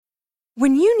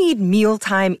When you need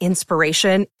mealtime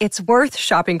inspiration, it's worth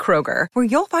shopping Kroger, where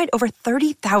you'll find over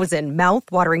 30,000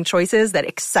 mouth-watering choices that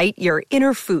excite your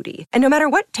inner foodie. And no matter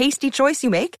what tasty choice you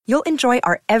make, you'll enjoy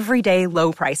our everyday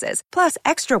low prices, plus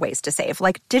extra ways to save,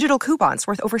 like digital coupons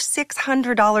worth over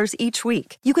 $600 each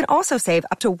week. You can also save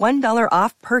up to $1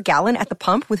 off per gallon at the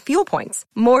pump with fuel points.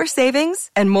 More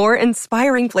savings and more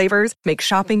inspiring flavors make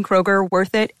shopping Kroger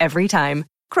worth it every time.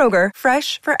 Kroger,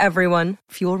 fresh for everyone.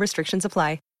 Fuel restrictions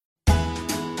apply.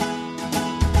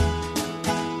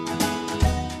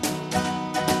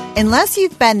 Unless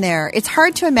you've been there, it's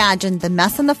hard to imagine the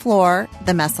mess on the floor,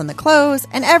 the mess on the clothes,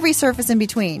 and every surface in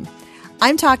between.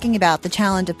 I'm talking about the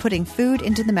challenge of putting food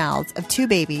into the mouths of two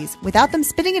babies without them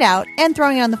spitting it out and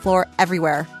throwing it on the floor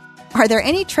everywhere. Are there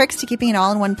any tricks to keeping it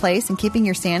all in one place and keeping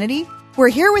your sanity? We're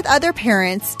here with other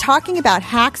parents talking about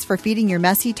hacks for feeding your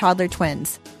messy toddler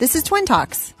twins. This is Twin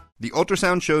Talks. The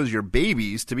ultrasound shows your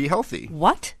babies to be healthy.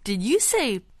 What? Did you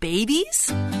say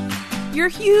babies? You're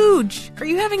huge. Are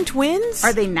you having twins?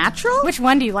 Are they natural? Which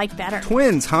one do you like better?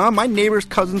 Twins, huh? My neighbor's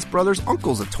cousin's brother's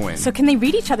uncle's a twin. So can they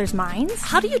read each other's minds?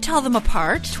 How do you tell them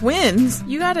apart? Twins?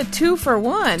 You got a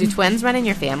 2-for-1. Do twins run in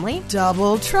your family?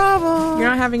 Double trouble. You're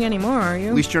not having any more, are you?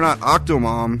 At least you're not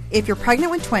Octomom. If you're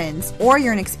pregnant with twins or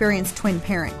you're an experienced twin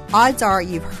parent, odds are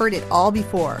you've heard it all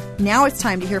before. Now it's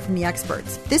time to hear from the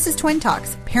experts. This is Twin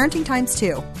Talks, Parenting Times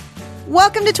 2.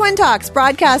 Welcome to Twin Talks,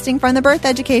 broadcasting from the Birth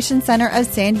Education Center of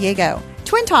San Diego.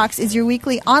 Twin Talks is your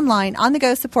weekly online,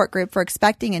 on-the-go support group for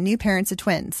expecting and new parents of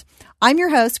twins. I'm your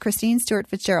host, Christine Stewart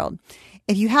Fitzgerald.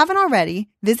 If you haven't already,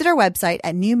 visit our website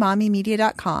at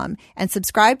newmommymedia.com and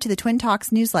subscribe to the Twin Talks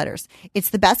newsletters. It's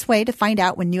the best way to find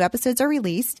out when new episodes are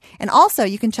released. And also,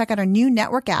 you can check out our new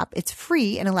network app. It's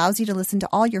free and allows you to listen to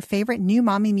all your favorite New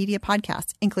Mommy Media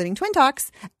podcasts, including Twin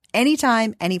Talks,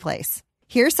 anytime, anyplace.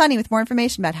 Here's Sunny with more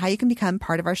information about how you can become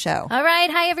part of our show. All right.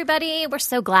 Hi, everybody. We're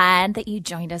so glad that you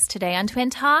joined us today on Twin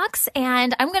Talks.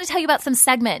 And I'm going to tell you about some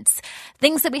segments,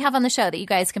 things that we have on the show that you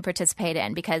guys can participate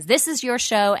in, because this is your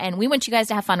show and we want you guys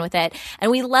to have fun with it.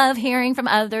 And we love hearing from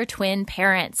other twin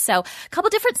parents. So a couple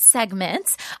different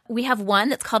segments. We have one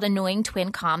that's called Annoying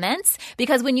Twin Comments,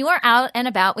 because when you are out and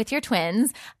about with your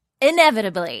twins,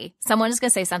 inevitably, someone is going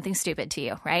to say something stupid to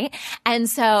you, right? And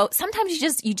so sometimes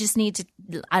you just need to,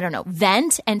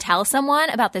 vent and tell someone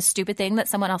about this stupid thing that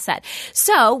someone else said.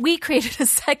 So we created a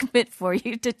segment for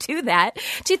you to do that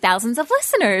to thousands of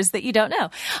listeners that you don't know.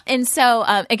 And so,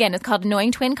 again, it's called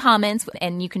Annoying Twin Comments,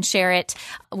 and you can share it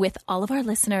with all of our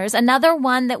listeners. Another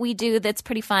one that we do that's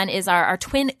pretty fun is our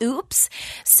twin oops.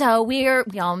 So we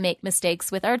all make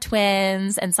mistakes with our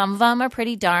twins, and some of them are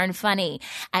pretty darn funny.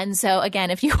 And so,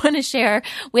 again, if you want to share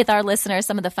with our listeners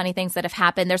some of the funny things that have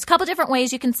happened, there's a couple different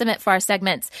ways you can submit for our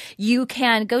segments. You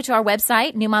can go to our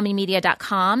website,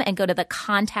 newmommymedia.com, and go to the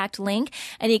contact link,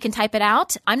 and you can type it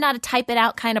out. I'm not a type it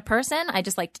out kind of person. I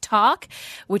just like to talk,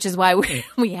 which is why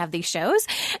we have these shows.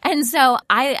 And so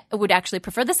I would actually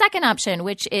prefer the second option,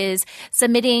 which is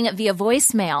submitting via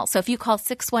voicemail. So if you call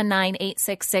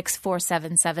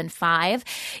 619-866-4775,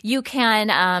 you can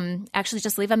actually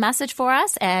just leave a message for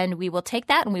us, and we will take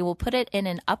that and we will put it in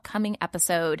an upcoming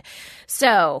episode.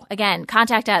 So again,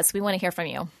 contact us. We want to hear from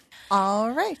you.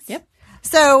 All right. Yep.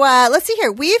 So let's see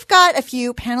here. We've got a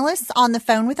few panelists on the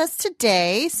phone with us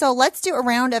today. So let's do a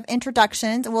round of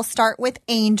introductions. And we'll start with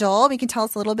Angel. You can tell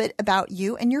us a little bit about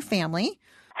you and your family.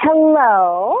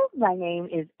 Hello. My name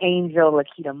is Angel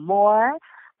Lakita Moore.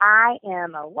 I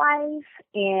am a wife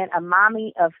and a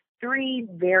mommy of 3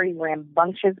 very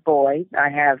rambunctious boys. I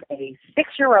have a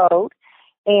 6-year-old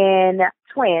and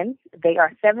twins. They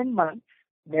are 7 months.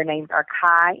 Their names are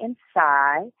Kai and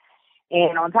Sai.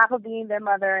 And on top of being their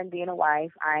mother and being a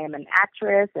wife, I am an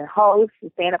actress and host, a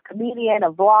stand-up comedian,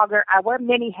 a vlogger. I wear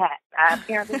many hats. I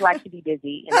apparently like to be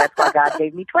busy, and that's why God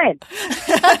gave me twins.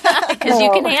 Because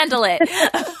you can handle it.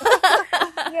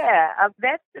 Yeah,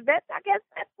 that's I guess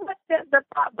that's what the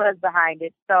thought was behind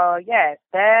it. So, yes,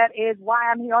 that is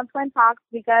why I'm here on Twin Talks,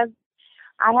 because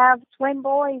I have twin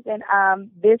boys, and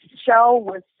this show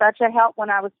was such a help when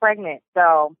I was pregnant.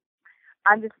 So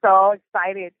I'm just so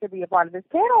excited to be a part of this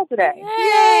panel today.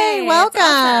 Yay! Welcome.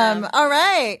 Awesome. All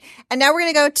right. And now we're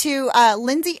going to go to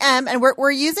Lindsay M. And we're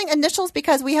using initials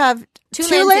because we have two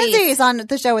Lindsays on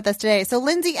the show with us today. So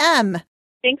Lindsay M.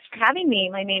 Thanks for having me.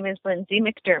 My name is Lindsay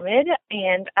McDermott,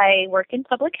 and I work in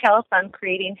public health on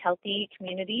creating healthy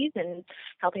communities and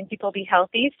helping people be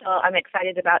healthy. So I'm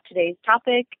excited about today's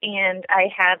topic. And I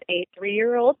have a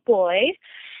 3-year-old boy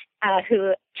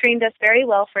who trained us very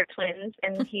well for twins,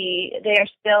 and they are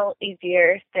still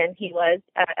easier than he was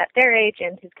at their age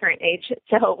and his current age.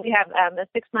 So we have a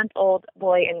 6-month-old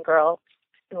boy and girl,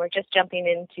 and we're just jumping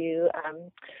into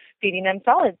feeding them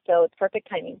solids, so it's perfect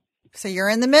timing. So you're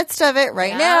in the midst of it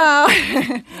right now.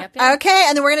 Yep. Okay,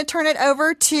 and then we're going to turn it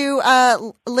over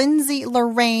to Lindsay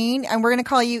Lorraine, and we're going to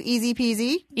call you Easy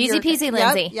Peasy. Easy Peasy,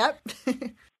 Lindsay. Yep.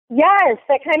 Yes,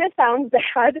 that kind of sounds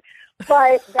bad,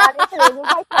 but that is the name of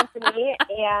my company,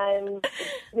 and,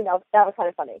 that was kind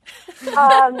of funny.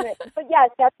 But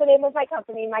yes, that's the name of my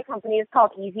company. My company is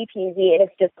called Easy Peasy, and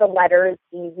it's just the letters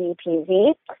Easy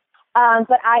Peasy.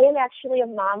 But I am actually a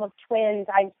mom of twins.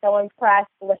 I'm so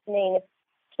impressed listening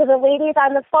to the ladies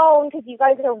on the phone because you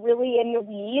guys are really in the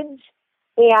weeds.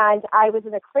 And I was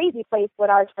in a crazy place when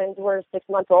our twins were 6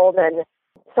 months old. And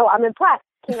so I'm impressed.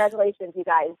 Congratulations, you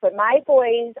guys. But my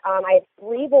boys, I have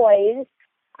 3 boys.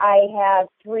 I have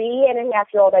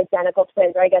 3.5-year-old identical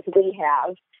twins, or I guess we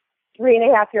have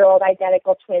 3.5-year-old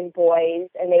identical twin boys.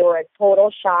 And they were a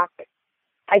total shock.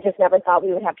 I just never thought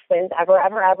we would have twins ever.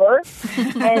 And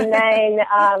then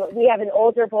we have an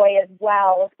older boy as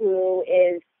well who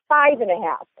is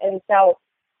 5.5. And so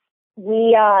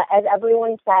we, as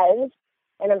everyone says,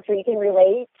 and I'm sure you can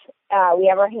relate, we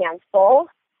have our hands full.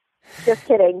 Just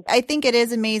kidding. I think it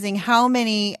is amazing how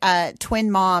many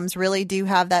twin moms really do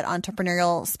have that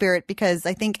entrepreneurial spirit, because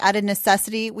I think out of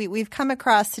necessity, we've come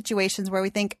across situations where we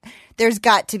think there's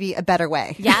got to be a better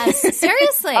way. Yes,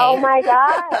 seriously. Oh, my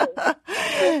God.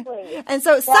 Seriously. And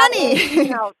so,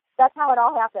 Sunny. That's how it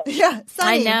all happened. Yeah,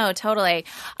 Sunny. I know, totally.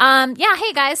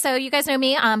 Hey guys, so you guys know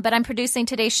me, but I'm producing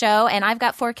today's show, and I've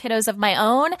got 4 kiddos of my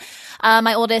own.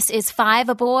 My oldest is 5,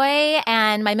 a boy,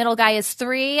 and my middle guy is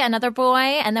 3, another boy.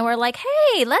 And then we're like,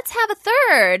 hey, let's have a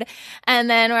third. And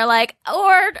then we're like,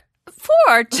 or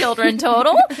 4 children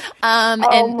total.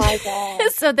 My God.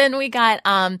 So then we got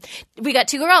 2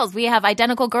 girls. We have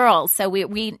identical girls. So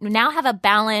we now have a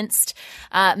balanced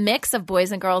mix of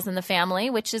boys and girls in the family,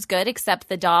 which is good, except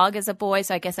the dog is a boy.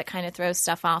 So I guess it kind of throws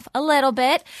stuff off a little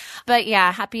bit. But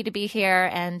yeah, happy to be here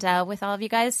and with all of you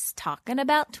guys talking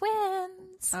about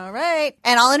twins. All right.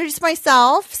 And I'll introduce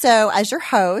myself. So as your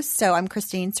host, so I'm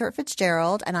Christine Stewart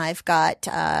Fitzgerald, and I've got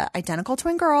identical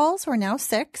twin girls who are now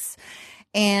 6.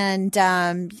 And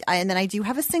then I do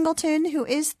have a singleton who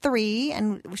is 3,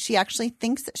 and she actually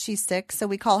thinks that she's 6, so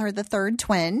we call her the third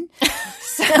twin.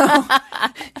 So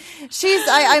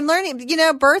I'm learning,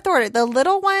 birth order. The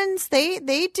little ones, they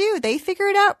figure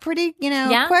it out pretty,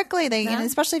 quickly.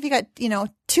 Especially if you got,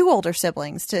 2 older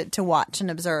siblings to watch and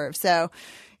observe. So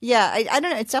yeah, I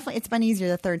don't know. It's been easier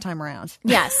the third time around.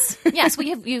 Yes.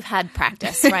 You've had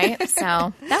practice, right?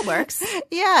 So that works.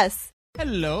 Yes.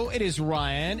 Hello, it is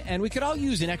Ryan, and we could all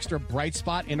use an extra bright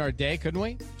spot in our day, couldn't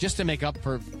we? Just to make up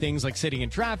for things like sitting in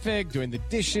traffic, doing the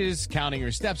dishes, counting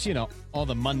your steps, all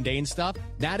the mundane stuff.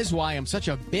 That is why I'm such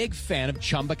a big fan of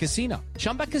Chumba Casino.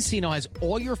 Chumba Casino has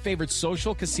all your favorite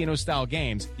social casino-style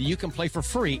games that you can play for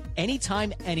free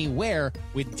anytime, anywhere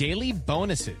with daily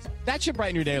bonuses. That should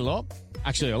brighten your day a little.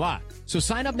 Actually, a lot. So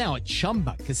sign up now at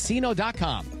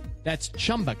ChumbaCasino.com. That's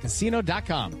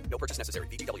ChumbaCasino.com. No purchase necessary.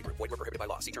 VGW Group. Void where prohibited by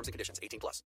law. See terms and conditions.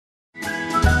 18+.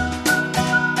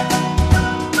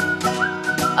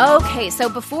 Okay, so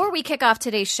before we kick off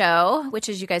today's show, which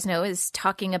as you guys know is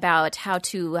talking about how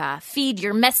to feed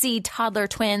your messy toddler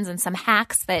twins and some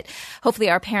hacks that hopefully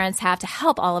our parents have to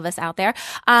help all of us out there,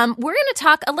 we're going to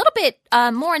talk a little bit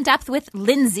more in depth with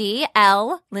Lindsay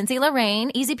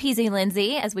Lorraine, Easy Peasy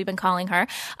Lindsay, as we've been calling her.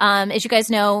 As you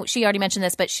guys know, she already mentioned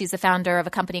this, but she's the founder of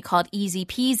a company called Easy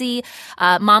Peasy,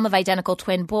 mom of identical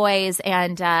twin boys.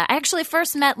 And I actually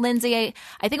first met Lindsay,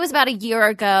 I think it was about a year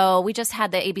ago. We just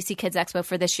had the ABC Kids Expo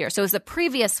for this year. So it was the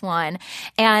previous one.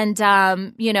 And, I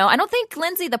don't think,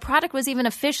 Lindsay, the product was even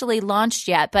officially launched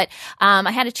yet, but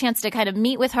I had a chance to kind of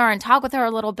meet with her and talk with her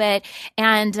a little bit.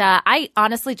 And I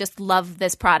honestly just love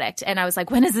this product. And I was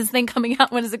like, when is this thing coming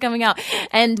out? When is it coming out?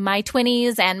 And my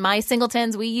twinnies and my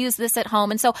singletons, we use this at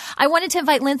home. And so I wanted to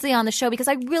invite Lindsay on the show because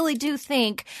I really do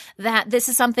think that this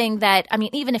is something that,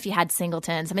 even if you had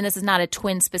singletons, this is not a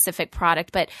twin-specific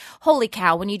product, but holy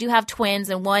cow, when you do have twins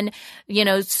and one,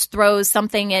 throws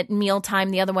something at mealtime,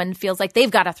 the other one feels like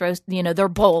they've got to throw, their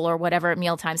bowl or whatever at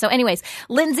mealtime. So anyways,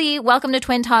 Lindsay, welcome to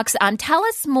Twin Talks. Tell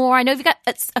us more. I know you've got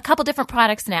a couple different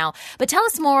products now, but tell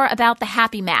us more about the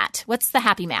Happy Mat. What's the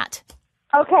Happy Mat?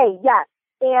 Okay, yes.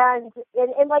 And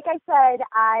like I said,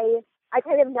 I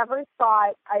kind of never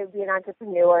thought I would be an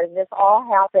entrepreneur. This all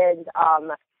happened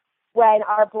when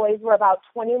our boys were about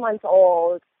 20 months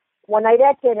old. One night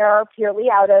at dinner, purely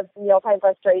out of mealtime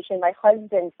frustration, my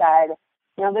husband said,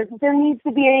 there needs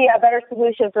to be a better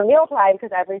solution for mealtime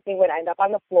because everything would end up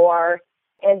on the floor.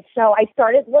 And so I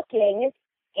started looking,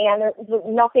 and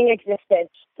nothing existed.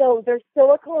 So there's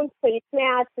silicone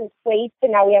placemats and plates,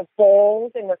 and now we have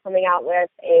bowls, and we're coming out with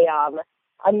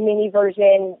a mini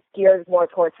version geared more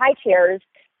towards high chairs,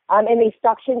 and they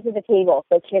suction to the table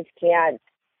so kids can't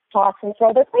toss and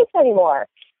throw their plates anymore.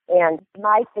 And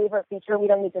my favorite feature, we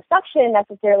don't need the suction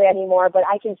necessarily anymore, but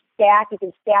you can stack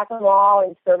them all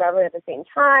and serve everyone at the same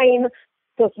time.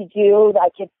 So if you do,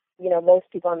 most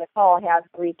people on the call have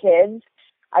 3 kids.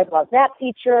 I love that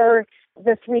feature.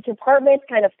 The 3 compartments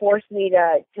kind of force me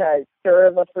to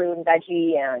serve a fruit and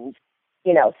veggie and,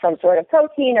 some sort of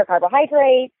protein or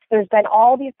carbohydrate. There's been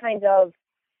all these kinds of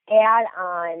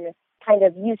add-on kind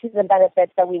of uses and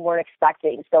benefits that we weren't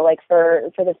expecting. So like for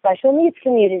the special needs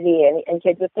community and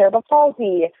kids with cerebral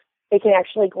palsy, they can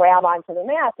actually grab onto the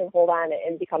mat and hold on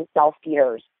and become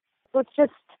self-feeders. So it's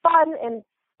just fun, and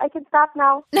I can stop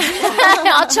now.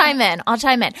 I'll chime in.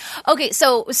 Okay,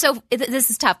 so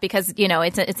this is tough because,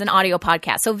 it's an audio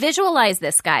podcast. So visualize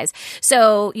this, guys.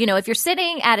 So, if you're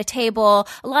sitting at a table,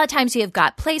 a lot of times you've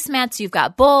got placemats, you've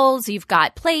got bowls, you've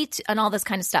got plates, and all this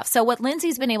kind of stuff. So what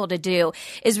Lindsay's been able to do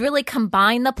is really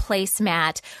combine the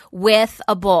placemat with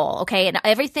a bowl, okay? And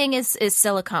everything is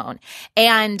silicone.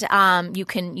 And you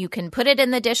can put it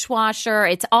in the dishwasher.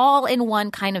 It's all in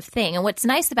one kind of thing. And what's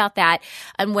nice about that,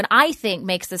 and what I think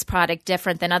makes this product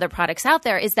different than other products out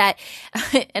there, is that,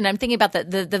 and I'm thinking about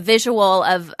the visual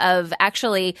of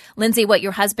actually, Lindsay, what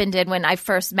your husband did when I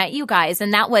first met you guys,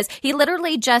 and that was he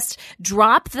literally just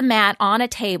dropped the mat on a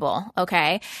table,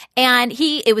 okay, and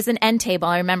it was an end table,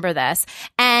 I remember this,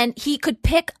 and he could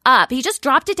pick up, he just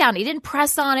dropped it down, he didn't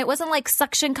press on it, wasn't like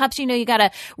suction cups, you got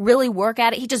to really work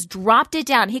at it, he just dropped it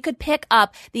down, he could pick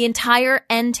up the entire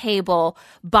end table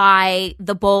by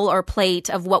the bowl or plate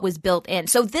of what was built in.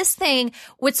 So this thing,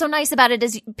 what's so nice about it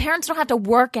is parents don't have to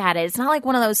work at it. It's not like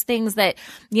one of those things that,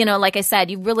 like I said,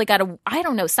 you really got to, I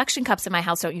don't know, suction cups in my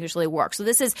house don't usually work. So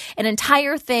this is an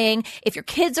entire thing. If your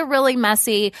kids are really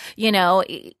messy, I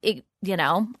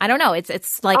don't know.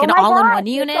 It's like an all-in-one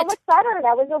unit. It's so much better.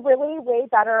 That was a really way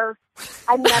better.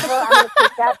 I'm going to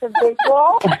take that to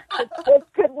visual. It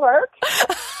could work.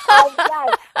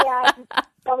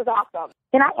 That was awesome.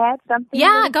 Can I add something?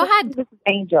 Yeah, go ahead. This is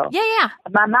Angel. Yeah.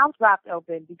 My mouth dropped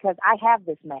open because I have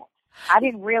this mat. I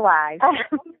didn't realize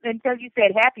until you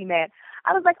said Happy Mat.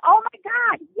 I was like, oh, my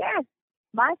God, yes.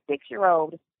 My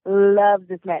 6-year-old loves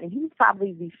this mat, and he's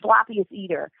probably the sloppiest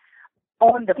eater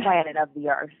on the planet of the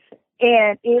earth.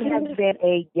 And it has been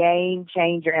a game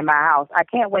changer in my house. I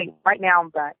can't wait. Right now,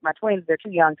 my twins, they're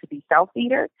too young to be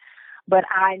self-feeders, but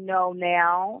I know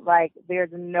now,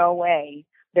 there's no way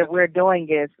that we're doing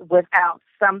this without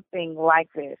something like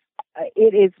this.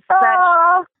 It is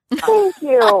such... Thank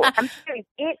you. I'm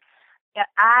serious.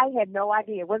 I had no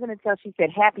idea. It wasn't until she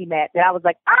said Happy Mat that I was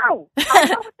like, oh, I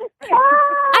know what this is.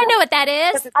 I know what that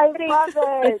is. I love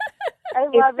it.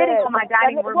 It's sitting on my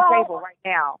dining room table right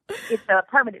now. It's a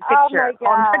permanent fixture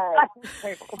on my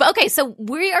dining table. Okay, so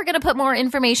we are going to put more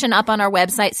information up on our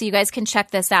website so you guys can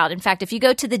check this out. In fact, if you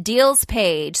go to the deals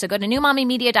page, so go to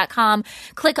newmommymedia.com,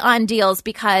 click on deals,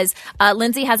 because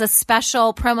Lindsay has a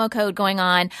special promo code going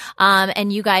on,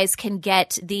 and you guys can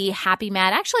get the Happy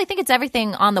Mat. Actually, I think it's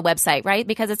everything on the website, right?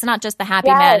 Because it's not just the Happy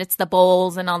Mat, it's the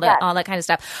bowls and all that kind of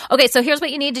stuff. Okay, so here's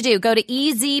what you need to do. Go to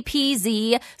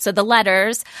easypeasy, so the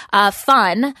letters,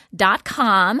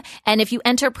 fun.com, and if you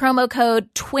enter promo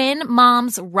code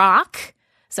TwinMomsRock,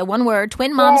 so one word,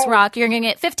 TwinMomsRock, you're going to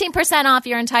get 15% off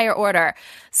your entire order.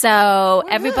 So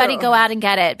everybody go out and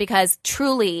get it, because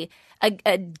truly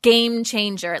a game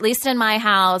changer, at least in my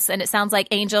house, and it sounds like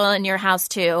Angel in your house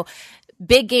too.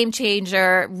 Big game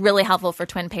changer, really helpful for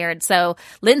twin parents. So,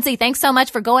 Lindsay, thanks so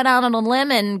much for going out on a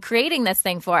limb and creating this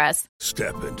thing for us.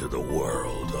 Step into the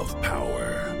world of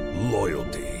power,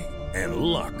 loyalty, and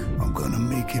luck. I'm going to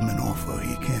make him an offer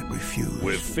he can't refuse.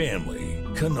 With family,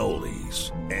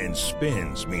 cannolis, and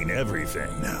spins mean everything.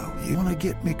 Now, you want to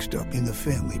get mixed up in the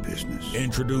family business.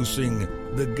 Introducing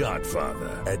The Godfather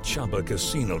at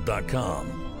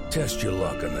ChumbaCasino.com. Test your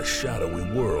luck in the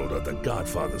shadowy world of The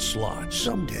Godfather slot.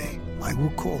 Someday, I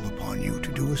will call upon you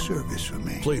to do a service for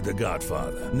me. Play The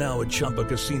Godfather now at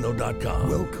ChumbaCasino.com.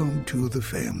 Welcome to the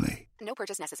family. No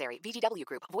purchase necessary. VGW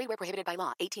Group. Void where prohibited by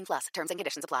law. 18+. Terms and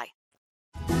conditions apply.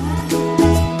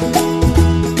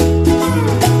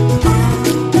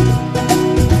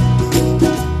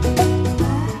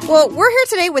 Well, we're here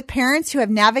today with parents who have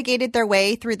navigated their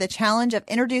way through the challenge of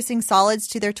introducing solids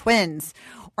to their twins.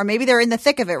 or maybe they're in the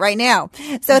thick of it right now.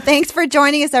 So thanks for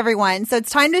joining us, everyone. So it's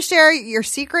time to share your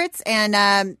secrets,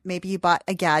 and maybe you bought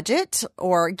a gadget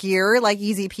or gear like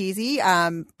Easy Peasy,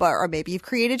 or maybe you've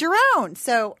created your own.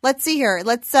 So let's see here.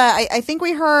 I think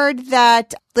we heard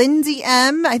that Lindsay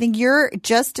M., I think you're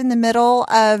just in the middle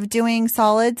of doing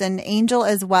solids, and Angel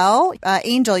as well.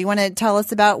 Angel, you want to tell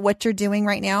us about what you're doing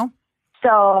right now?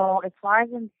 So as far as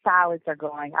the salads are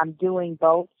going, I'm doing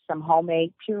both some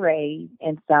homemade puree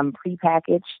and some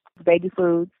prepackaged baby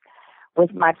foods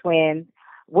with my twins.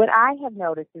 What I have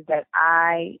noticed is that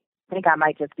I think I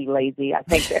might just be lazy. I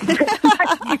think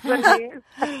that's what it is.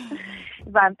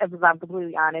 if I'm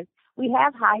completely honest. We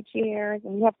have high chairs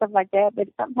and we have stuff like that, but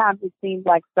sometimes it seems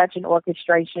like such an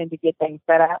orchestration to get things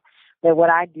set up that what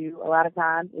I do a lot of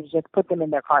times is just put them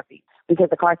in their car seats, because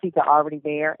the car seats are already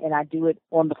there, and I do it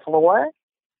on the floor.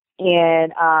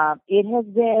 And it has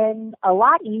been a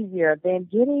lot easier than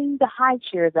getting the high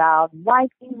chairs out,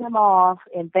 wiping them off,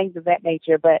 and things of that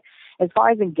nature. But as far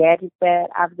as in gadgets that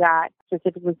I've got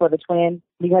specifically for the twins,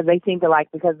 because they seem to like,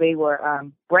 because they were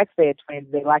breastfed twins,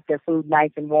 they like their food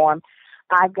nice and warm.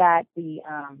 I've got the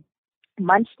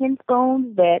Munchkin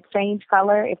spoons that change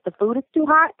color if the food is too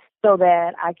hot, so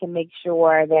that I can make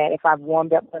sure that if I've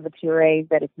warmed up one of the purees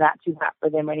that it's not too hot for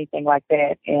them or anything like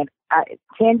that. And it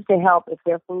tends to help if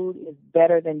their food is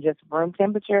better than just room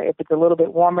temperature. If it's a little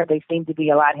bit warmer, they seem to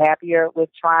be a lot happier with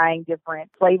trying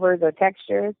different flavors or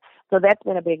textures. So that's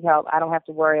been a big help. I don't have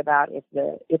to worry about if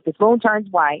the spoon turns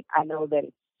white, I know that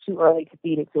it's too early to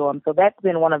feed it to them. So that's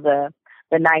been one of the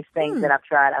nice things that I've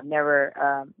tried. I've never,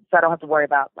 so I don't have to worry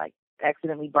about like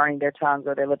accidentally burning their tongues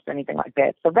or their lips or anything like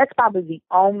that. So that's probably the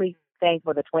only thing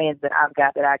for the twins that I've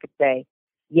got that I could say,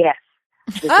 yes.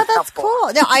 Oh, that's helpful.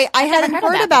 cool. No, I hadn't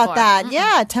heard about that. Mm-hmm.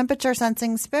 Yeah, temperature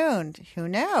sensing spoon. Who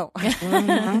knew?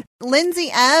 Mm-hmm.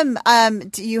 Lindsay M.,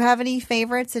 do you have any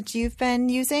favorites that you've been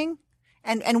using?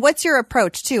 And what's your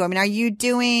approach too? I mean, are you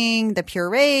doing the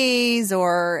purees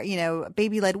or,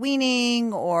 baby-led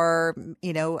weaning or,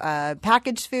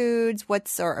 packaged foods?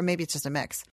 Or maybe it's just a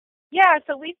mix? Yeah,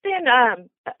 so we've been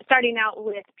starting out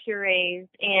with purees,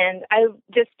 and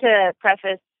just to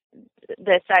preface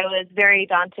this, I was very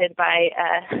daunted by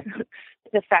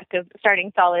the fact of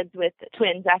starting solids with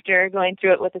twins after going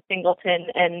through it with a singleton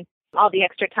and all the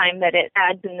extra time that it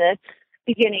adds in the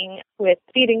beginning with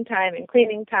feeding time and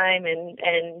cleaning time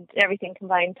and everything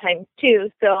combined times two.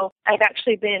 So I've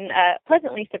actually been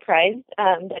pleasantly surprised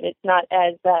that it's not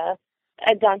as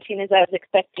daunting as I was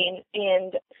expecting.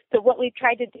 And so what we've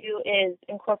tried to do is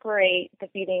incorporate the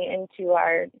feeding into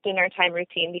our dinner time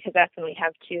routine, because that's when we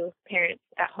have two parents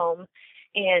at home.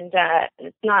 And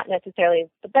it's not necessarily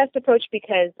the best approach,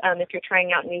 because if you're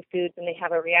trying out new foods and they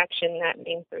have a reaction, that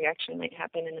means the reaction might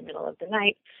happen in the middle of the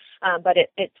night. But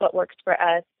it's what works for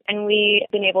us. And we've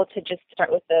been able to just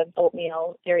start with the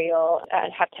oatmeal cereal.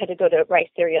 Had to go to rice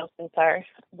cereal since our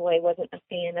boy wasn't a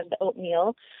fan of the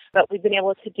oatmeal. But we've been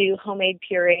able to do homemade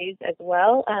purees as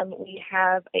well. We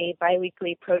have a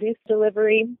biweekly produce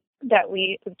delivery that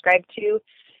we subscribe to.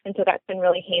 And so that's been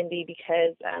really handy,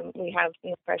 because we have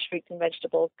fresh fruits and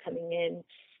vegetables coming in,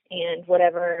 and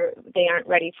whatever they aren't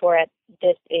ready for at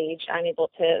this age, I'm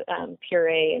able to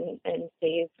puree and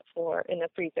save for in the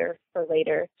freezer for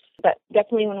later. But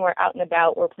definitely when we're out and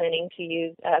about, we're planning to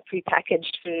use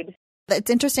prepackaged food. It's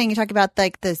interesting you talk about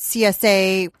like the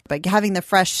CSA, like having the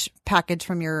fresh package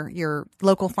from your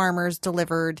local farmers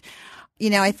delivered.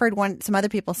 I've heard some other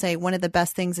people say one of the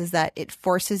best things is that it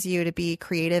forces you to be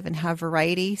creative and have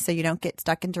variety, so you don't get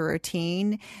stuck into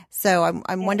routine. So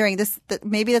I'm wondering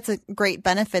maybe that's a great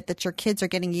benefit, that your kids are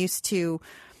getting used to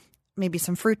maybe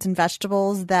some fruits and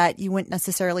vegetables that you wouldn't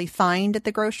necessarily find at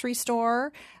the grocery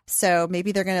store. So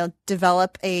maybe they're going to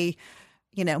develop a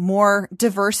more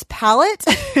diverse palate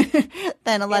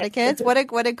than a lot of kids. What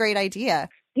a great idea.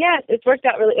 Yeah, it's worked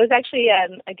out really. It was actually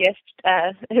a gift.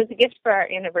 It was a gift for our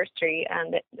anniversary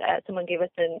that someone gave us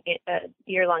a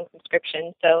year-long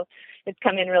subscription. So it's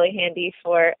come in really handy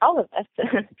for all of us.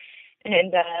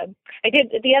 And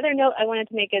the other note I wanted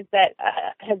to make is that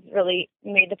has really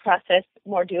made the process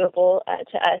more doable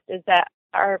to us, is that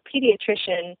our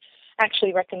pediatrician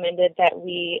actually recommended that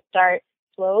we start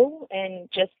slow and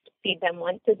just feed them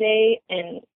once a day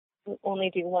and only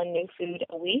do one new food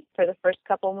a week for the first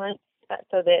couple months,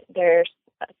 so that their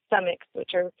stomachs,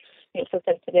 which are so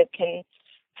sensitive, can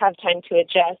have time to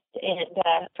adjust. And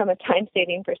from a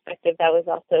time-saving perspective, that was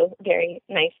also very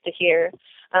nice to hear.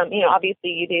 Obviously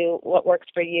you do what works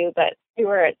for you, but we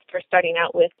were first starting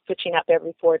out with switching up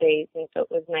every 4 days, and so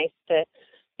it was nice to,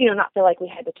 not feel like we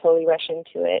had to totally rush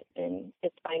into it. And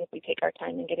it's fine if we take our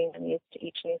time in getting them used to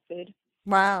each new food.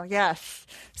 Wow. Yes.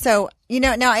 So,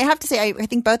 now I have to say, I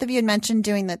think both of you had mentioned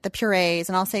doing the purees,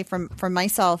 and I'll say from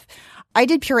myself, I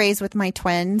did purees with my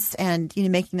twins and,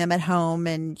 making them at home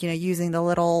and, using the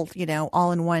little,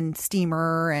 all-in-one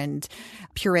steamer and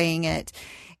pureeing it.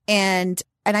 And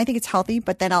I think it's healthy,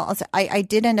 but then I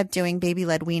did end up doing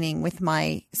baby-led weaning with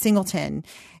my singleton.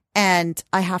 And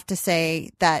I have to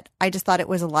say that I just thought it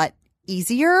was a lot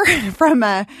easier from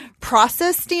a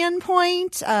process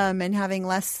standpoint, and having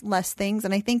less things.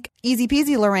 And I think easy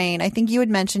peasy, Lorraine, I think you had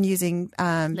mentioned using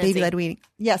baby-led weaning.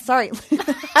 Yeah, sorry.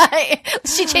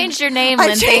 She changed your name,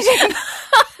 Lindsay.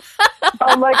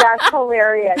 Oh my gosh,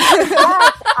 hilarious.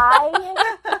 Yes,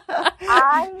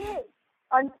 I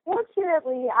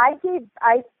unfortunately, I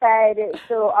fed,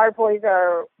 so our boys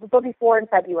they'll be 4 in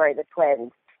February, the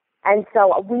twins. And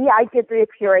so I did the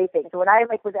puree thing. So when I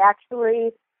was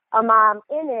actually a mom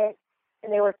in it,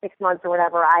 and they were 6 months or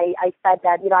whatever, I fed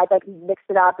that, I'd mix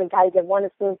it up and kind of give one a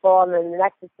spoonful and then the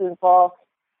next a spoonful.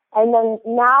 And then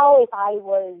now if I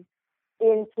was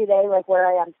in today, where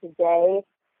I am today,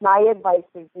 my advice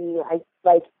would be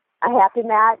a happy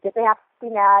mat, get the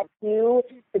happy mat, do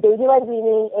the baby-led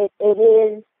weaning. It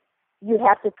is, you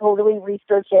have to totally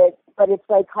research it, but it's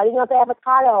like cutting up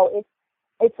avocado.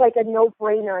 It's like a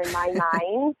no-brainer in my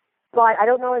mind. But I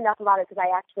don't know enough about it because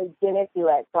I actually didn't do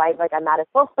it. So I'm not a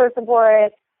spokesperson for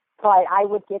it. But I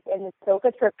would get in the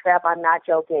Soka Trip Trap. I'm not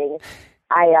joking.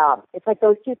 It's like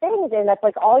those two things, and that's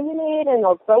all you need, and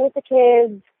they'll grow with the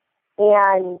kids.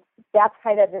 And that's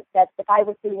kind of that's if I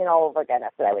was doing it all over again,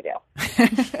 that's what I would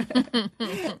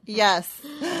do. Yes.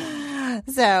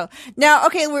 So now,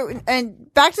 okay,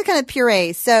 and back to kind of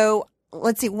puree. So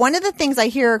let's see. One of the things I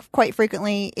hear quite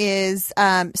frequently is,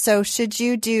 so should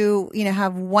you do,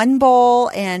 have one bowl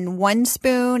and one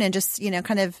spoon and just,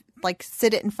 kind of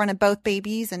sit it in front of both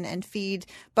babies and feed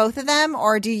both of them?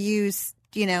 Or do you use,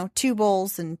 2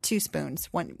 bowls and 2 spoons,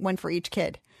 one for each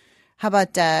kid? How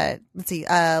about, let's see,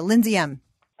 Lindsay M.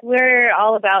 We're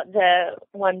all about the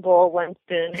 1 bowl, 1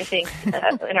 spoon. I think in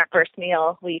our first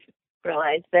meal, we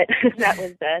realized that that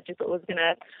was just what was going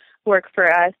to work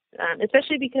for us,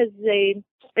 especially because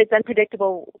it's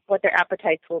unpredictable what their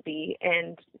appetites will be.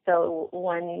 And so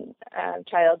one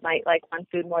child might like one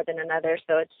food more than another.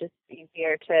 So it's just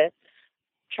easier to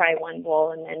try 1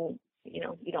 bowl and then,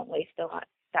 you don't waste a lot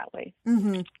that way.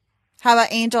 Mm-hmm. How about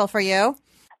Angel for you?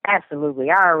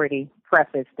 Absolutely. I already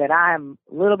prefaced that I'm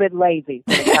a little bit lazy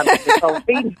when it comes to this whole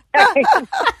feeding thing.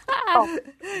 So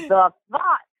the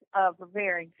thought of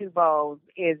preparing 2 bowls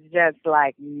is just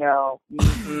no,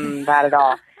 not at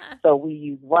all. So we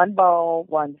use 1 bowl,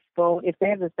 1 spoon. If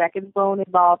there's a second spoon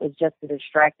involved, it's just to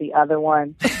distract the other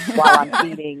one while I'm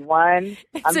feeding one.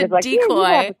 It's a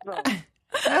decoy.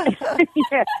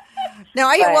 Yeah. Now,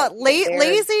 are you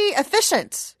lazy,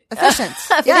 efficient? Efficient.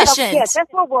 Yes,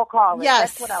 that's what we'll call it.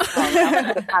 Yes. That's what I'll call it.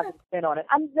 I'll put a positive spin on it.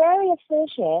 I'm very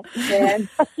efficient. And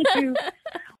I use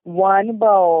 1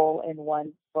 bowl and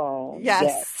 1 spoon.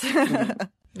 Yes.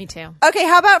 Me too. Okay,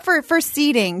 how about for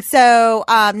seating? So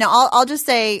now I'll just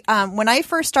say, when I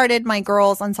first started my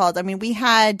girls on solids, we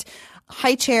had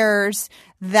high chairs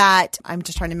that I'm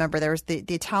just trying to remember. There was the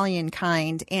Italian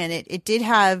kind, and it did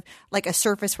have a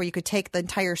surface where you could take the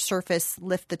entire surface,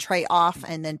 lift the tray off,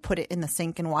 and then put it in the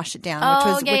sink and wash it down,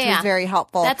 which was very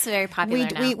helpful. That's very popular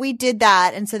now. We did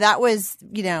that, and so that was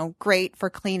great for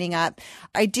cleaning up.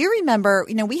 I do remember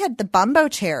we had the bumbo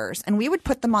chairs, and we would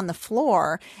put them on the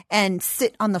floor and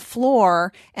sit on the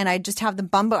floor, and I'd just have the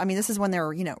bumbo. This is when they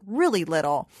were really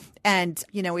little. And,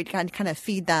 we'd kind of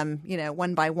feed them,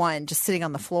 one by one, just sitting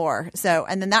on the floor. So,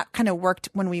 and then that kind of worked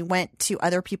when we went to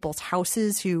other people's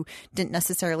houses who didn't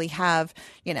necessarily have,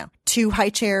 2 high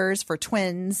chairs for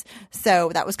twins. So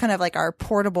that was kind of our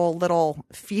portable little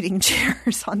feeding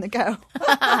chairs on the go.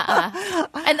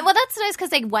 And that's nice because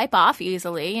they wipe off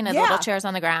easily. The little chairs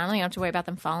on the ground. You don't have to worry about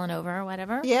them falling over or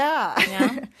whatever.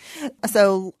 Yeah.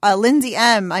 So, Lindsay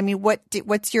M.,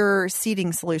 what's your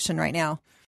seating solution right now?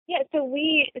 Yeah, so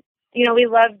we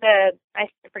love I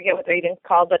forget what they're even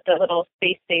called, but the little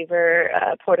Space Saver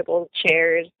portable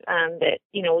chairs that,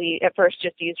 we at first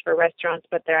just used for restaurants,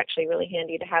 but they're actually really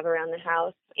handy to have around the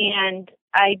house. And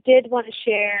I did want to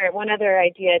share one other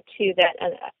idea, too, that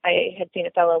I had seen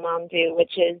a fellow mom do,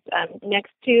 which is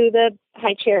next to the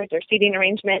high chairs or seating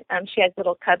arrangement, she has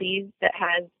little cubbies that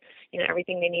has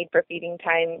everything they need for feeding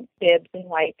time, bibs and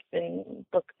wipes and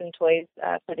books and toys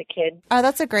for the kids. Oh,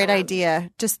 that's a great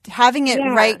idea. Just having it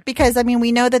right, because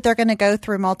we know that they're going to go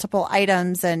through multiple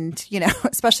items, and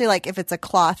especially if it's a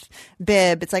cloth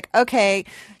bib, it's okay,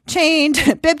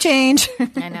 change, bib change.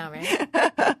 I know,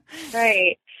 right?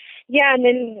 Right. Yeah, and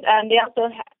then they also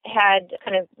had,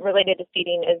 kind of related to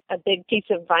feeding, is a big piece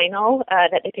of vinyl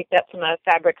that they picked up from a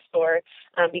fabric store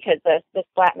because the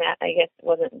flat mat, I guess,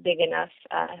 wasn't big enough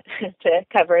to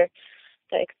cover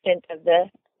the extent of the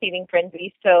feeding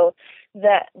frenzy. So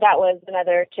that was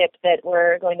another tip that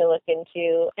we're going to look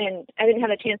into. And I didn't have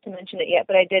a chance to mention it yet,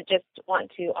 but I did just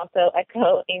want to also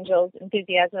echo Angel's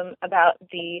enthusiasm about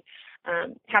the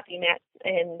Happy Mats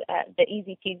and the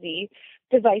Easy Peasy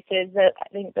devices. That I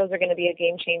think those are going to be a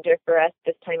game changer for us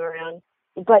this time around.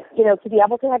 But, to be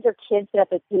able to have your kids sit at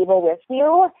the table with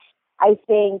you, I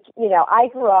think, I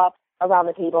grew up around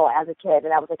the table as a kid,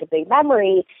 and that was like a big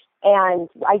memory. And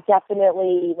I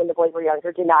definitely, when the boys were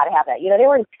younger, did not have that. They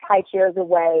were in high chairs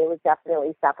away. It was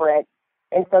definitely separate.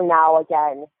 And so now,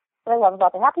 again, what I love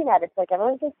about the Happy Mat, it's like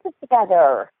everyone can sit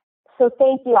together. So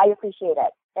thank you. I appreciate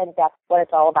it. And that's what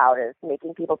it's all about, is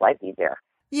making people's lives easier.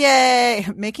 Yay.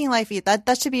 Making life easy.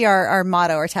 That should be our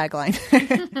motto, our tagline.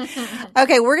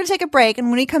 Okay, we're going to take a break. And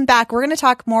when we come back, we're going to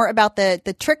talk more about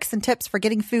the tricks and tips for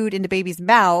getting food into babies'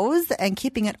 mouths and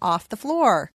keeping it off the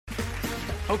floor.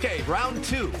 Okay, round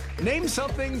 2. Name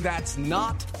something that's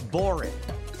not boring.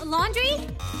 A laundry?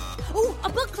 Ooh, a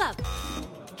book club.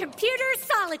 Computer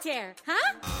solitaire,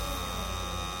 huh?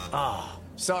 Ah, oh,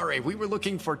 sorry. We were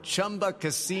looking for Chumba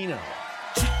Casino.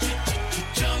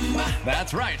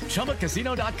 That's right.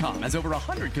 ChumbaCasino.com has over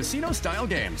 100 casino-style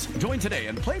games. Join today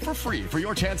and play for free for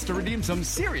your chance to redeem some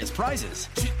serious prizes.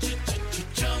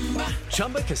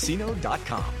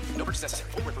 ChumbaCasino.com. No purchase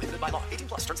necessary. Void where prohibited by law. 18+.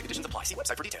 Terms and conditions apply. See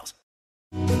website for details.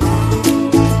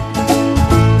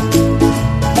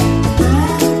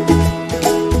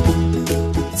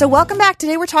 So welcome back.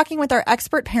 Today we're talking with our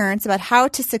expert parents about how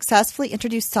to successfully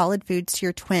introduce solid foods to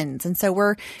your twins. And so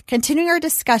we're continuing our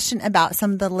discussion about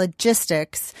some of the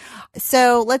logistics.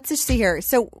 So let's just see here.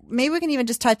 So maybe we can even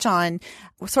just touch on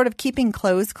sort of keeping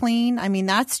clothes clean. I mean,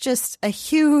 that's just a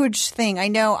huge thing. I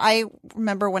know I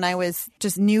remember when I was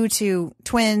just new to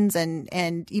twins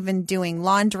and even doing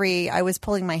laundry, I was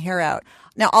pulling my hair out.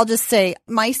 Now I'll just say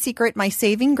my secret, my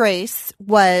saving grace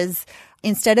was,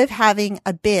 instead of having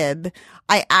a bib,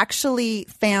 I actually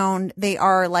found they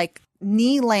are like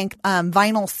knee-length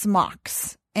vinyl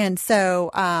smocks. And so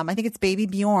I think it's Baby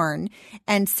Bjorn.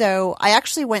 And so I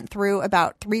actually went through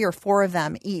about 3 or 4 of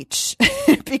them each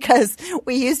because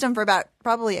we used them for about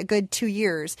probably a good 2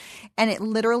 years. And it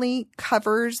literally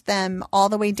covers them all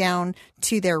the way down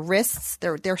to their wrists.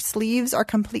 Their sleeves are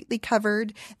completely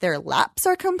covered. Their laps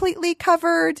are completely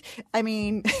covered. I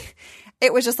mean,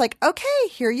 it was just like, okay,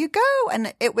 here you go.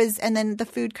 And then the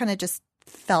food kind of just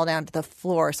fell down to the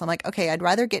floor. So I'm like, okay, I'd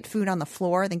rather get food on the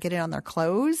floor than get it on their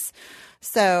clothes.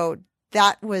 So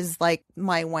that was like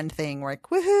my one thing, like,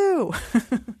 woohoo.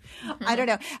 I don't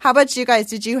know. How about you guys?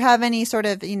 Did you have any sort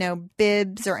of,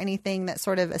 bibs or anything that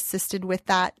sort of assisted with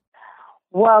that?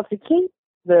 Well, to keep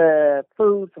the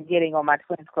food from getting on my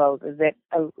twins' clothes is that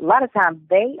a lot of times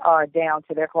they are down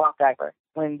to their cloth diaper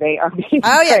when they are being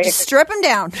yeah, just strip them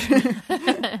down.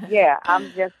 Yeah,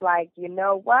 I'm just like, you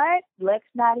know what? Let's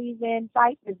not even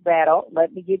fight this battle.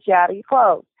 Let me get you out of your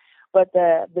clothes. But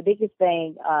the biggest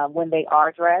thing when they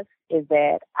are dressed is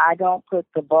that I don't put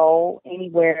the bowl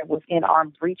anywhere within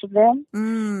arm's reach of them.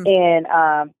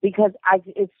 And because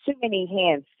it's too many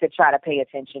hands to try to pay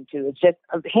attention to. It's just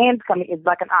hands coming, it's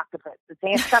like an octopus. It's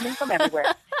hands coming from everywhere.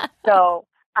 So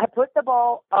I put the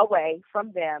bowl away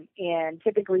from them, and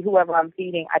typically whoever I'm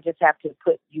feeding, I just have to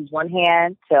use one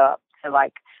hand to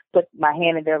like put my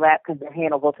hand in their lap because their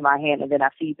hand will go to my hand, and then I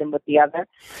feed them with the other.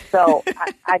 So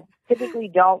I typically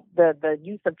don't, the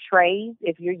use of trays,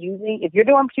 if you're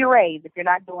doing purees, if you're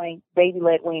not doing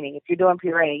baby-led weaning, if you're doing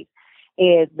purees,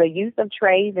 is the use of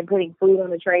trays and putting food on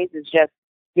the trays is just,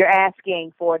 you're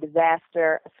asking for a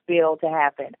disaster, a spill to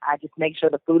happen. I just make sure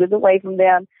the food is away from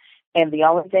them, and the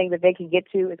only thing that they can get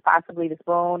to is possibly the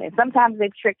spoon. And sometimes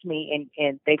they've tricked me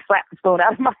and they slap the spoon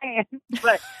out of my hand.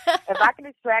 But if I can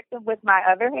distract them with my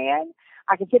other hand,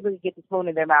 I can typically get the spoon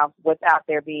in their mouth without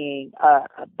there being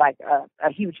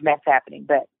a huge mess happening.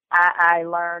 But I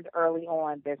learned early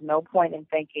on there's no point in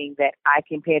thinking that I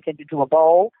can pay attention to a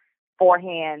bowl, 4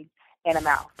 hands, and a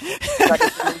mouth. So I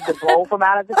just move the bowl from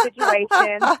out of the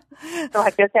situation. So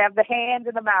I just have the hands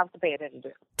and the mouth to pay attention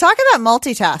to. Talk about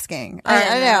multitasking.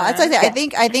 I know. That's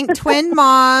like I think twin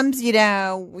moms, we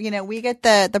get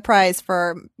the prize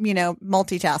for,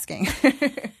 multitasking.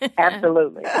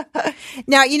 Absolutely.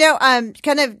 Now,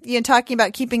 kind of, talking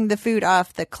about keeping the food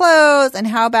off the clothes, and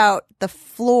how about the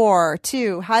floor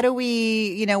too? How do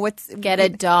we, get a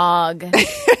dog?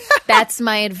 That's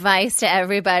my advice to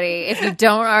everybody. If you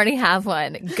don't already have have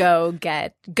one, go to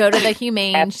the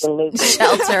humane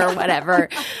shelter or whatever.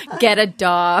 Get a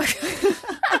dog.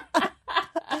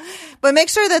 But make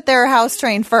sure that they're house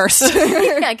trained first.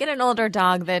 Yeah, get an older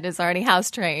dog that is already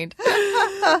house trained.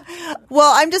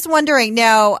 Well, I'm just wondering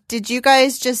now, did you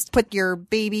guys just put your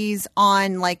babies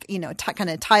on like, kind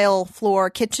of tile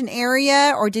floor kitchen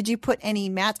area, or did you put any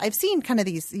mats? I've seen kind of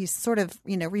these sort of,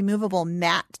 removable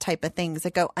mat type of things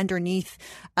that go underneath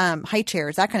high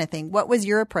chairs, that kind of thing. What was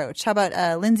your approach? How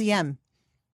about Lindsay M?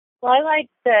 Well, I like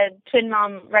the twin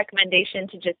mom recommendation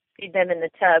to just feed them in the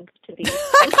tub to be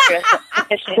extra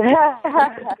efficient.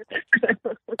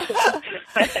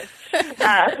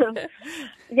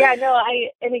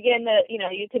 And again,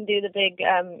 you can do the big,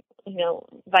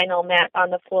 vinyl mat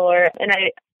on the floor. And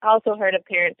I also heard of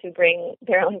parents who bring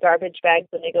their own garbage bags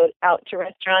when they go out to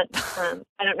restaurants.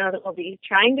 I don't know that we'll be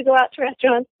trying to go out to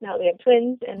restaurants now we have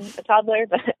twins and a toddler,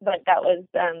 but that was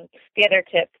the other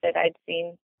tip that I'd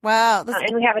seen. Wow.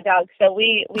 And we have a dog, so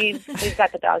we've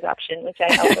got the dog option, which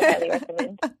I also highly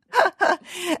recommend.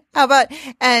 How about,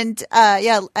 and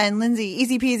Lindsay,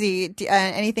 easy peasy,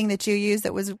 anything that you used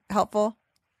that was helpful?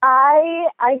 I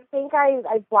think I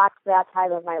blocked that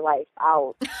time of my life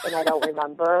out, and I don't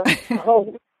remember.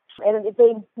 And if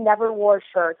they never wore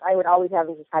shirts, I would always have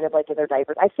them just kind of like in their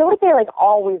diapers. I feel like they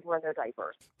always wear their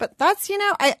diapers. But that's,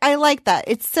 I like that.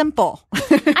 It's simple.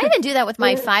 I even do that with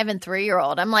my 5 and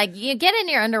 3-year-old. I'm like, you get in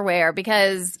your underwear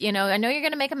because, I know you're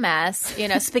going to make a mess.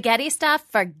 Spaghetti stuff,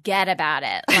 forget about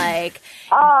it. Like,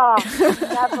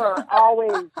 never,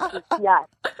 always, yes.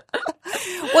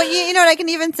 Well, you know what I can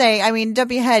even say? I mean,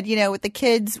 jump ahead, with the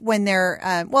kids when they're,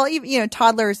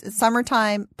 toddlers,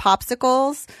 summertime,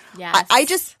 popsicles. Yes. I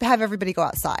just have everybody go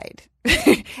outside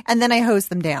and then I hose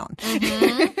them down.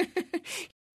 Mm-hmm.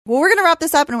 Well, we're going to wrap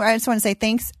this up, and I just want to say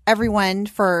thanks, everyone,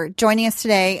 for joining us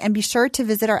today. And be sure to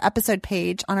visit our episode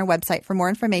page on our website for more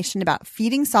information about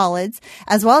feeding solids,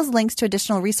 as well as links to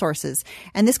additional resources.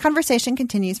 And this conversation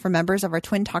continues for members of our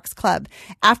Twin Talks Club.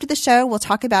 After the show, we'll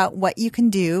talk about what you can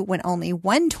do when only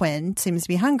one twin seems to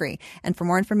be hungry. And for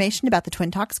more information about the Twin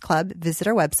Talks Club, visit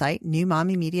our website,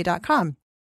 newmommymedia.com.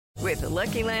 With the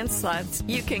Lucky Land Slots,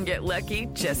 you can get lucky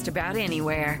just about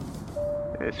anywhere.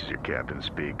 This is your captain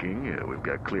speaking. We've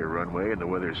got clear runway and the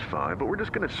weather's fine, but we're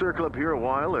just going to circle up here a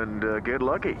while and get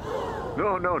lucky.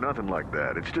 No, nothing like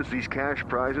that. It's just these cash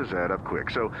prizes add up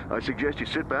quick. So I suggest you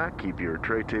sit back, keep your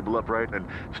tray table upright, and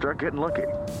start getting lucky.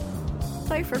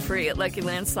 Play for free at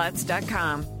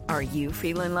LuckyLandSlots.com. Are you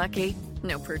feeling lucky?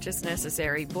 No purchase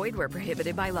necessary. Void where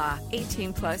prohibited by law.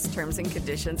 18+ terms and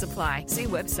conditions apply. See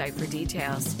website for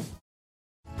details.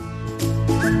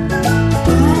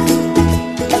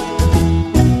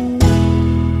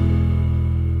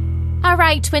 All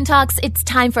right, Twin Talks, it's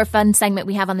time for a fun segment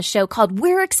we have on the show called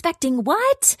We're Expecting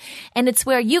What? And it's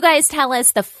where you guys tell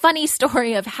us the funny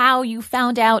story of how you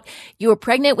found out you were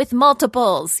pregnant with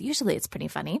multiples. Usually it's pretty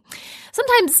funny.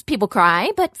 Sometimes people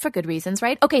cry, but for good reasons,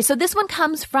 right? Okay, so this one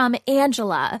comes from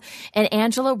Angela. And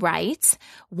Angela writes,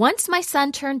 once my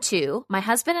son turned 2, my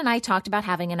husband and I talked about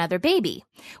having another baby.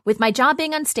 With my job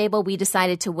being unstable, we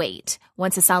decided to wait.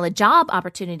 Once a solid job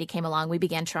opportunity came along, we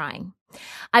began trying.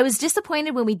 I was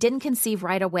disappointed when we didn't conceive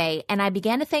right away, and I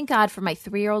began to thank God for my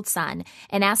 3-year-old son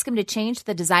and ask him to change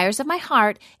the desires of my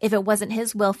heart if it wasn't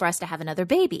his will for us to have another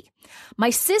baby. My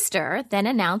sister then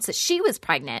announced that she was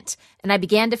pregnant, and I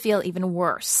began to feel even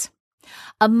worse.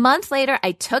 A month later,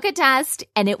 I took a test,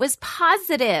 and it was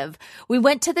positive. We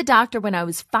went to the doctor when I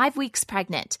was 5 weeks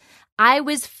pregnant. I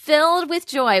was filled with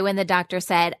joy when the doctor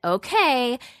said,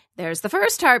 okay, there's the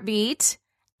first heartbeat.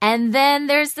 And then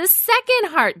there's the second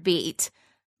heartbeat.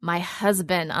 My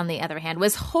husband, on the other hand,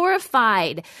 was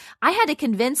horrified. I had to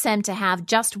convince him to have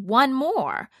just one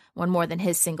more than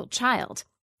his single child.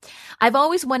 I've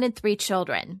always wanted 3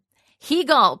 children. He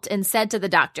gulped and said to the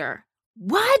doctor,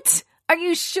 what? Are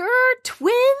you sure?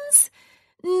 Twins?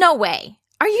 No way.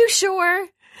 Are you sure?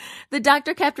 The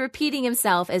doctor kept repeating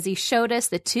himself as he showed us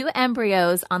the 2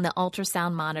 embryos on the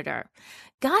ultrasound monitor.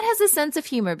 God has a sense of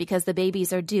humor because the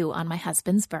babies are due on my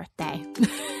husband's birthday.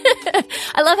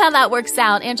 I love how that works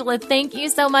out. Angela, thank you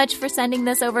so much for sending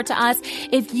this over to us.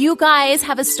 If you guys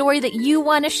have a story that you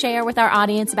want to share with our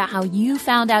audience about how you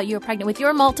found out you were pregnant with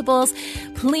your multiples,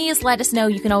 please let us know.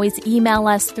 You can always email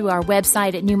us through our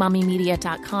website at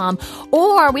newmommymedia.com,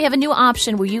 or we have a new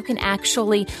option where you can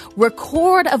actually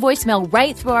record a voicemail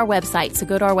right through our website. So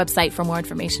go to our website for more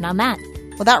information on that.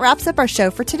 Well, that wraps up our show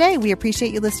for today. We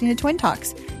appreciate you listening to Twin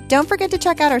Talks. Don't forget to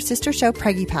check out our sister show,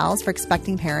 Preggy Pals, for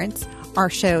expecting parents, our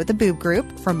show, The Boob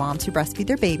Group, for moms who breastfeed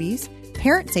their babies,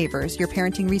 Parent Savers, your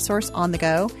parenting resource on the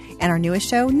go, and our newest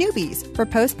show, Newbies, for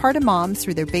postpartum moms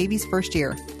through their baby's first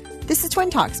year. This is Twin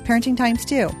Talks, Parenting Times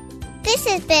 2. This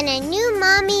has been a New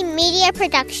Mommy Media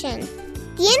production.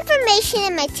 The information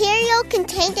and material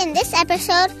contained in this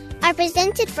episode are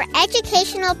presented for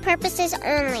educational purposes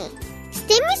only.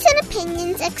 Statements and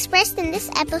opinions expressed in this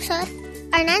episode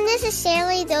are not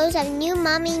necessarily those of New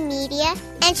Mommy Media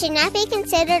and should not be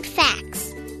considered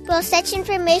facts. While such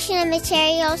information and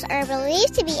materials are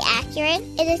believed to be accurate,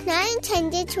 it is not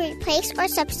intended to replace or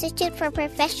substitute for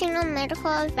professional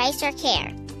medical advice or care,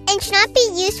 and should not be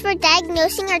used for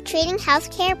diagnosing or treating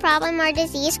healthcare problem or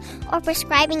disease or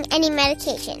prescribing any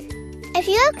medication. If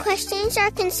you have questions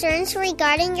or concerns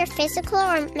regarding your physical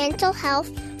or mental health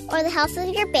or the health of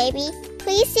your baby,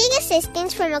 please seek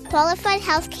assistance from a qualified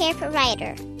healthcare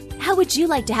provider. How would you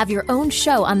like to have your own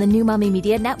show on the New Mommy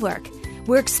Media Network?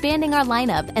 We're expanding our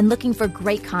lineup and looking for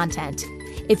great content.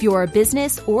 If you're a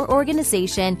business or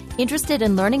organization interested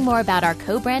in learning more about our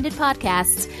co-branded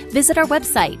podcasts, visit our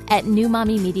website at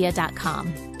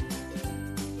newmommymedia.com.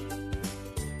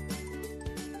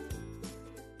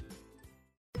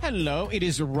 Hello, it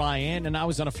is Ryan, and I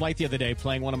was on a flight the other day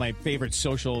playing one of my favorite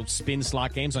social spin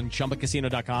slot games on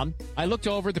ChumbaCasino.com. I looked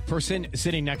over at the person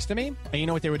sitting next to me, and you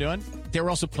know what they were doing? They were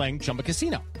also playing Chumba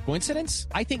Casino. Coincidence?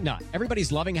 I think not.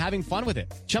 Everybody's loving having fun with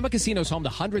it. Chumba Casino is home to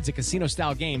hundreds of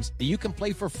casino-style games that you can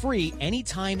play for free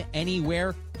anytime,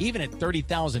 anywhere, even at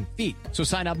 30,000 feet. So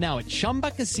sign up now at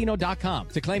ChumbaCasino.com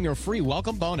to claim your free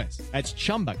welcome bonus. That's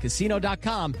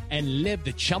ChumbaCasino.com and live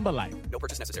the Chumba life. No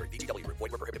purchase necessary. VGW. Void where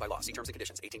prohibited by law. See terms and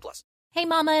conditions. 18+. Hey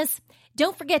mamas,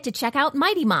 don't forget to check out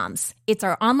Mighty Moms. It's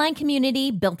our online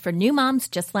community built for new moms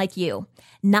just like you.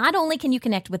 Not only can you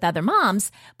connect with other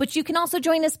moms, but you can also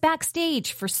join us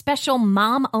backstage for special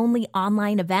mom-only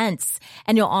online events.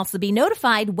 And you'll also be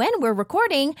notified when we're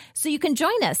recording so you can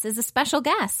join us as a special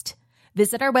guest.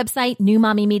 Visit our website,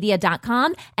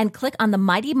 newmommymedia.com, and click on the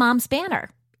Mighty Moms banner.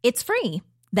 It's free.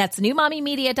 That's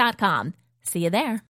newmommymedia.com. See you there.